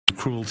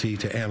cruelty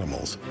to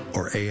animals,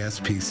 or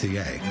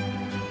ASPCA.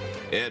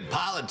 In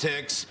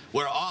politics,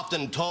 we're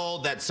often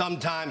told that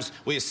sometimes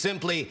we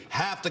simply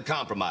have to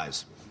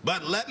compromise.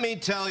 But let me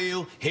tell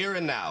you here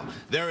and now,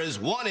 there is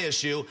one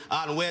issue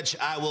on which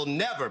I will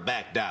never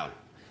back down.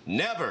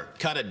 Never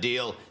cut a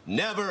deal,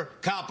 never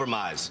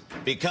compromise,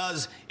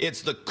 because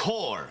it's the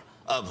core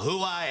of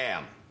who I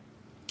am.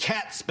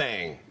 Cat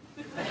spaying.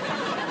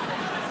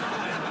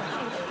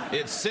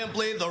 It's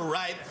simply the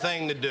right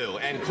thing to do,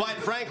 and quite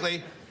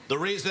frankly, the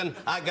reason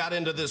I got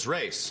into this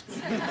race.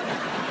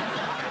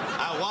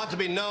 I want to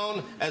be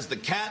known as the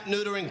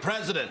cat-neutering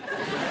president.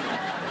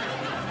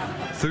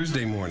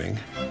 Thursday morning,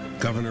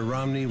 Governor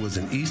Romney was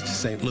in East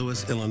St.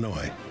 Louis,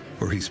 Illinois,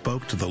 where he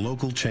spoke to the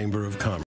local Chamber of Commerce.